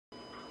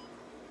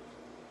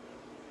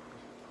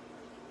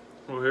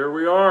Well, here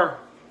we are.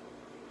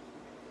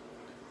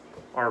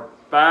 Our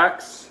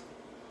backs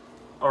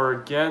are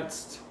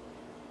against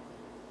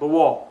the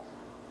wall.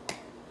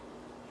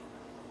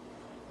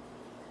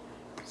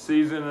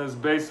 Season is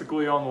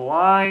basically on the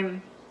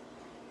line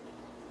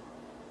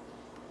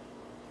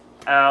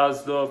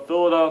as the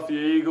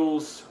Philadelphia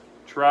Eagles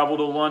travel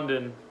to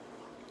London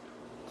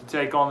to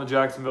take on the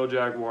Jacksonville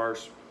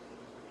Jaguars.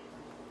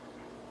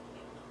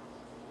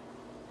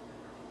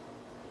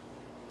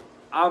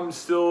 I'm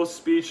still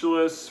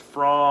speechless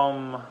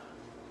from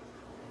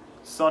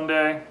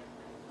Sunday.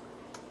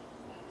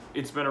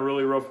 It's been a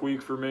really rough week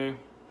for me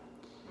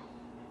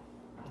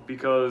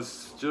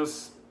because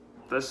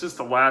that's just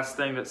the last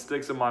thing that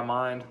sticks in my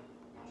mind.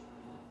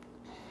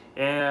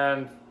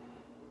 And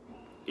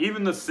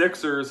even the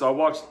Sixers,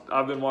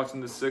 I've been watching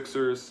the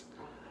Sixers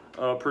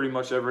pretty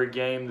much every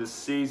game this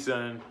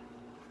season,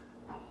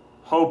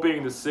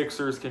 hoping the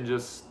Sixers can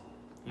just,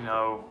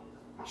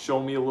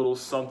 show me a little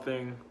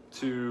something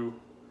to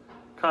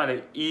kind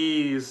of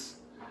ease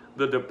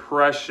the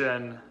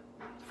depression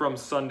from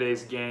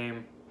Sunday's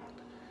game.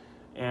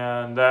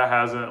 And that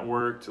hasn't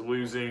worked,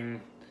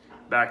 losing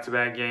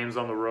back-to-back games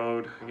on the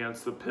road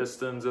against the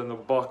Pistons and the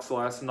Bucks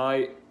last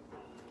night.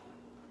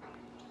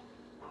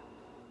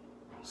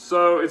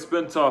 So it's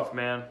been tough,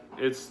 man.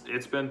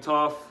 It's been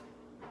tough.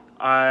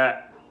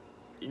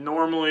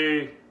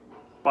 Normally,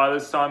 by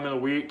this time in the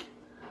week,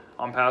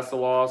 I'm past the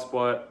loss,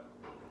 but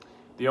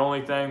the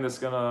only thing that's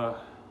going to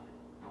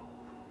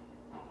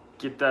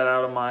get that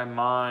out of my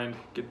mind,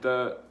 get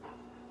that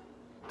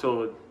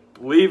to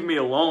leave me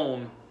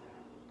alone,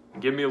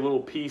 give me a little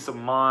peace of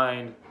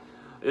mind,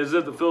 is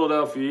that the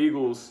Philadelphia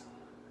Eagles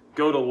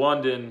go to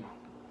London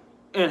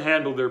and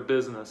handle their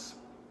business.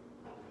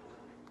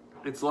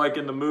 It's like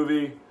in the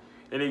movie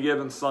Any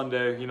Given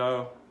Sunday,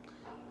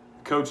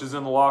 coach is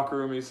in the locker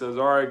room, he says,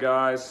 "All right,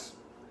 guys,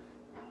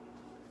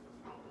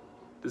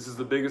 this is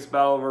the biggest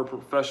battle of our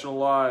professional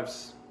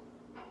lives.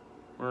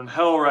 We're in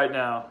hell right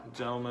now,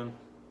 gentlemen.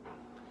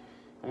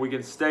 And we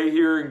can stay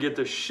here and get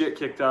the shit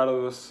kicked out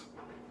of us,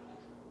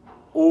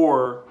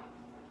 or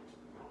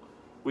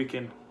we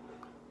can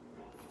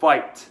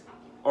fight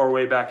our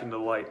way back into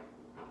light.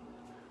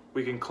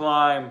 We can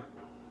climb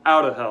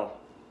out of hell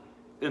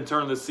and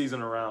turn this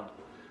season around."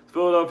 The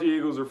Philadelphia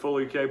Eagles are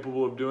fully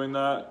capable of doing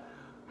that.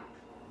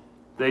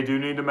 They do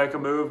need to make a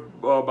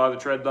move by the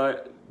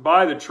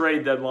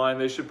trade deadline.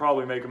 They should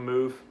probably make a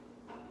move.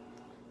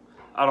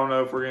 I don't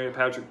know if we're going to get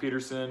Patrick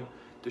Peterson,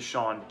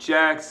 Deshaun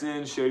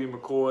Jackson, Shady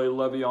McCoy,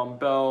 Le'Veon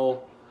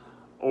Bell,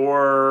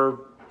 or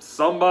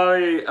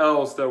somebody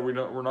else that we're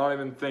not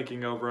even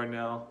thinking of right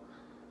now.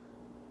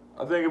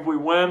 I think if we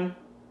win,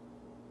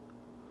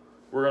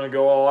 we're going to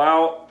go all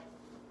out.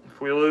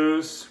 If we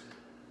lose,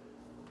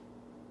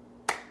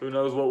 who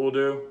knows what we'll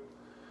do.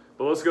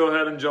 But let's go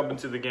ahead and jump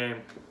into the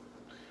game.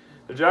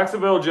 The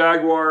Jacksonville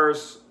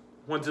Jaguars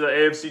went to the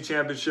AFC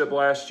Championship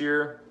last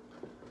year,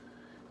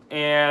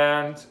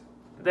 and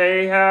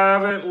they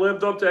haven't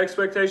lived up to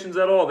expectations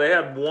at all. They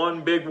had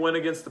one big win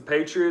against the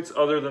Patriots.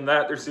 Other than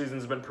that, their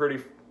season's been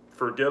pretty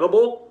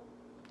forgettable.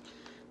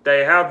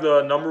 They have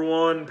the number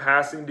one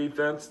passing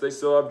defense. They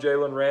still have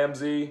Jalen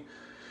Ramsey.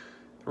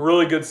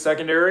 Really good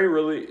secondary.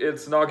 Really,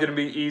 it's not going to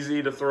be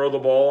easy to throw the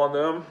ball on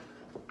them.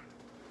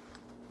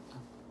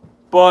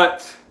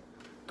 But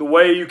the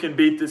way you can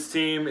beat this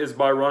team is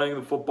by running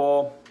the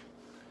football,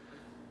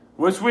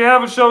 which we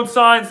haven't showed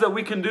signs that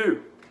we can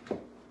do.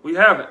 We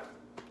haven't.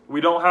 We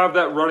don't have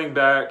that running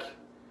back,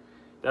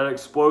 that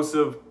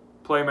explosive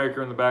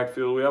playmaker in the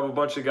backfield. We have a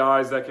bunch of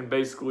guys that can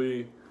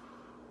basically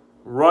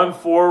run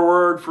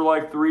forward for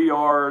like 3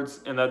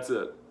 yards, and that's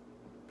it.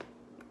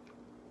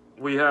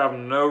 We have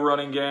no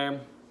running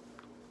game.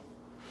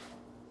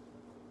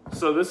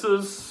 So this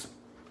is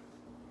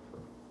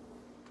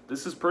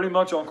pretty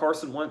much on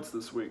Carson Wentz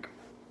this week.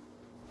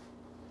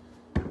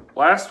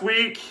 Last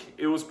week,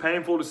 it was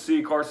painful to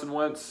see Carson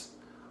Wentz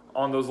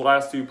on those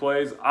last 2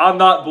 plays. I'm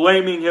not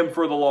blaming him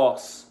for the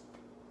loss.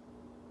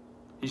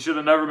 He should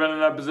have never been in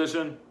that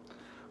position.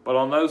 But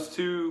on those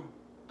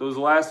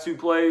last 2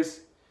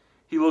 plays,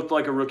 he looked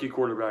like a rookie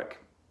quarterback.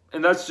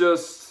 And that's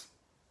just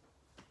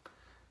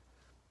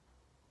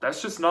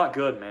not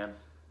good, man.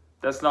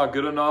 That's not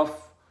good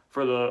enough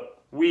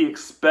we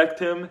expect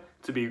him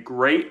to be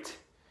great.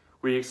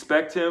 We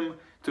expect him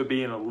to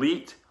be an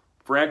elite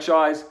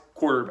franchise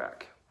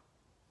quarterback.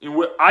 And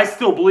I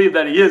still believe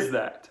that he is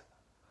that.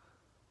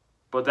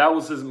 But that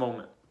was his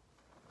moment.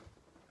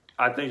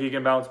 I think he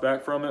can bounce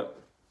back from it.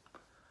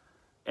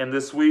 And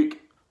this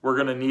week, we're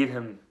going to need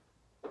him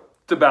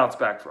to bounce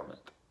back from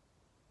it.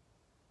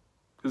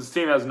 Because this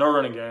team has no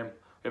running game.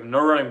 We have no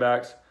running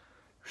backs.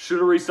 Should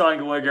have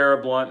re-signed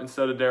LeGarrette Blount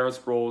instead of Darren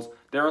Sproles.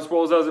 Darren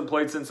Sproles hasn't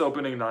played since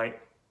opening night.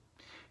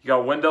 You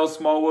got Wendell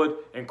Smallwood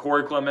and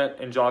Corey Clement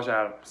and Josh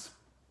Adams.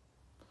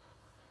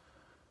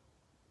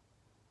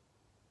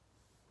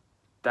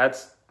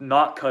 That's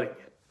not cutting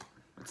it.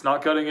 It's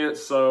not cutting it,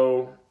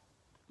 so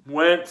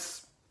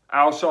Wentz,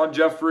 Alshon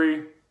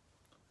Jeffrey,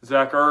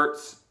 Zach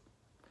Ertz,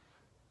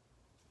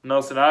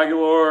 Nelson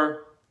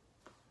Aguilar,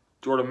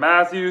 Jordan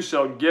Matthews,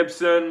 Sheldon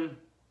Gibson,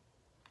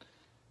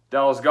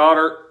 Dallas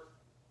Goedert.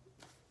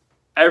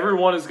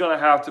 Everyone is going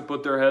to have to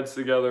put their heads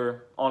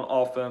together on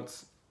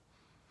offense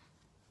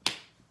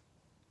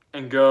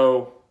and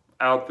go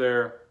out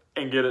there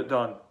and get it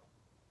done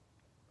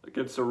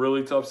against a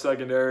really tough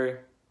secondary.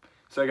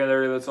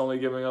 Secondary that's only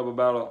giving up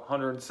about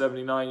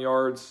 179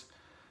 yards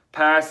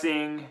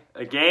passing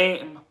a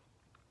game.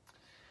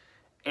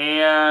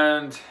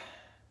 And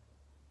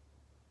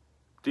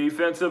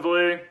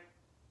defensively,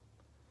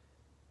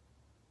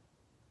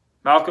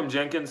 Malcolm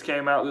Jenkins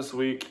came out this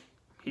week.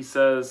 He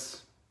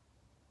says,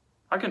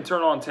 I can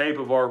turn on tape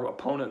of our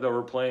opponent that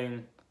we're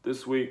playing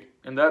this week,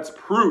 and that's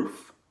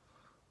proof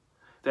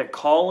that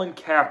Colin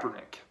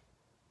Kaepernick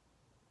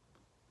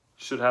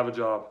should have a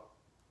job.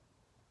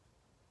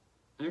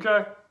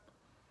 Okay.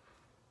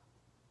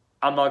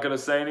 I'm not going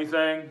to say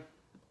anything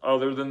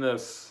other than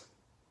this.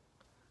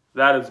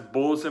 That is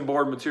bulletin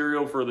board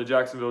material for the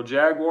Jacksonville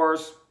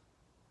Jaguars.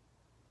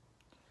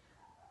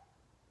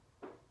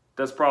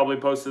 That's probably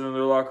posted in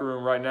their locker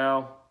room right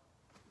now.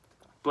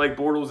 Blake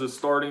Bortles is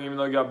starting, even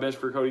though he got benched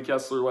for Cody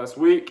Kessler last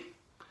week.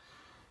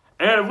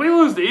 And if we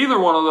lose to either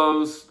one of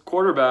those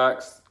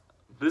quarterbacks,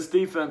 this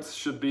defense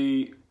should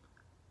be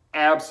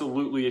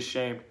absolutely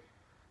ashamed.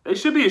 They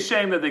should be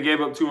ashamed that they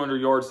gave up 200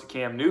 yards to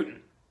Cam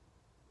Newton.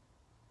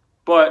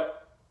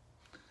 But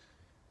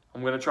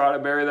I'm going to try to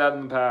bury that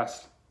in the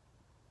past.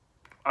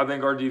 I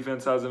think our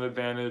defense has an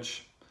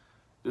advantage.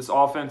 This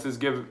offense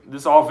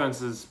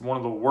is one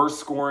of the worst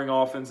scoring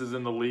offenses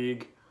in the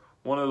league.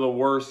 One of the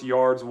worst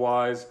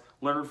yards-wise.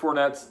 Leonard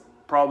Fournette's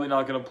probably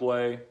not going to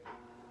play.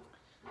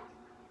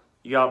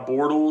 You got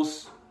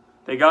Bortles.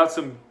 They got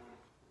some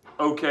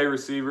okay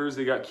receivers.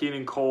 They got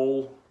Keenan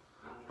Cole.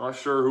 Not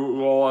sure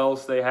who all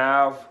else they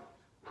have.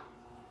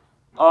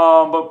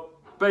 But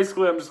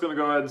basically, I'm just going to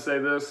go ahead and say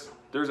this.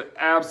 There's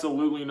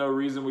absolutely no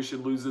reason we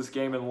should lose this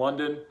game in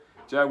London.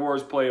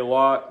 Jaguars play a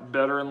lot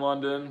better in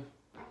London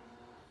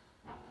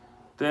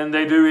than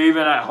they do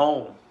even at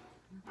home.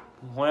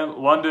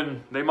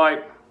 London, they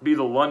might be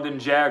the London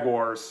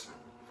Jaguars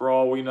for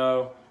all we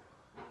know.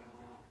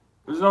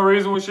 There's no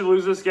reason we should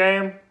lose this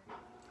game.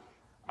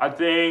 I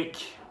think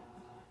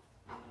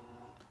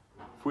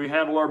if we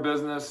handle our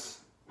business,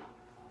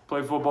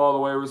 play football the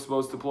way we're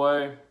supposed to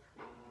play,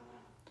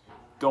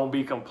 don't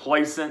be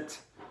complacent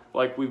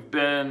like we've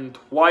been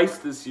twice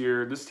this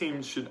year, this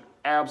team should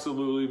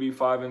absolutely be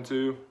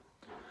 5-2.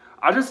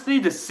 I just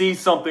need to see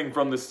something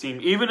from this team.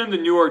 Even in the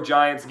New York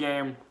Giants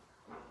game,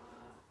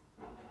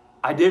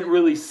 I didn't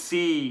really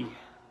see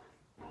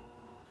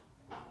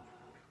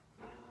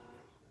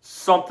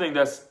something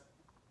that's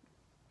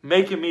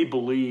making me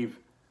believe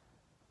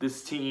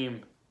this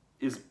team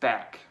is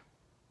back.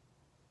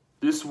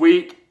 This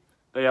week,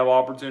 they have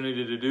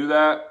opportunity to do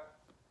that.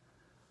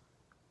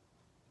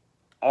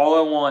 All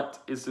I want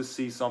is to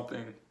see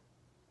something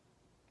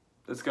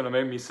that's going to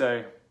make me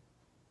say,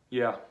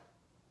 yeah,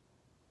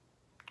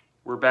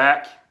 we're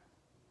back.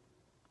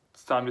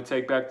 It's time to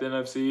take back the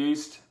NFC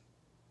East.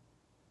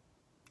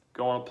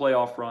 Go on a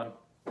playoff run.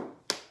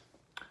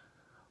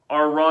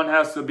 Our run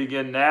has to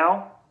begin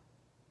now.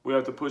 We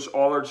have to push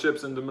all our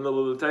chips in the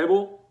middle of the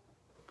table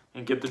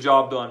and get the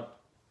job done.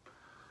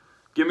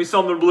 Give me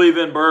something to believe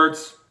in,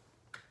 birds.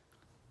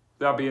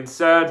 That being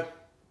said,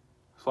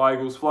 fly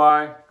Eagles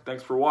fly.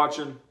 Thanks for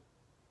watching.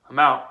 I'm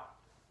out.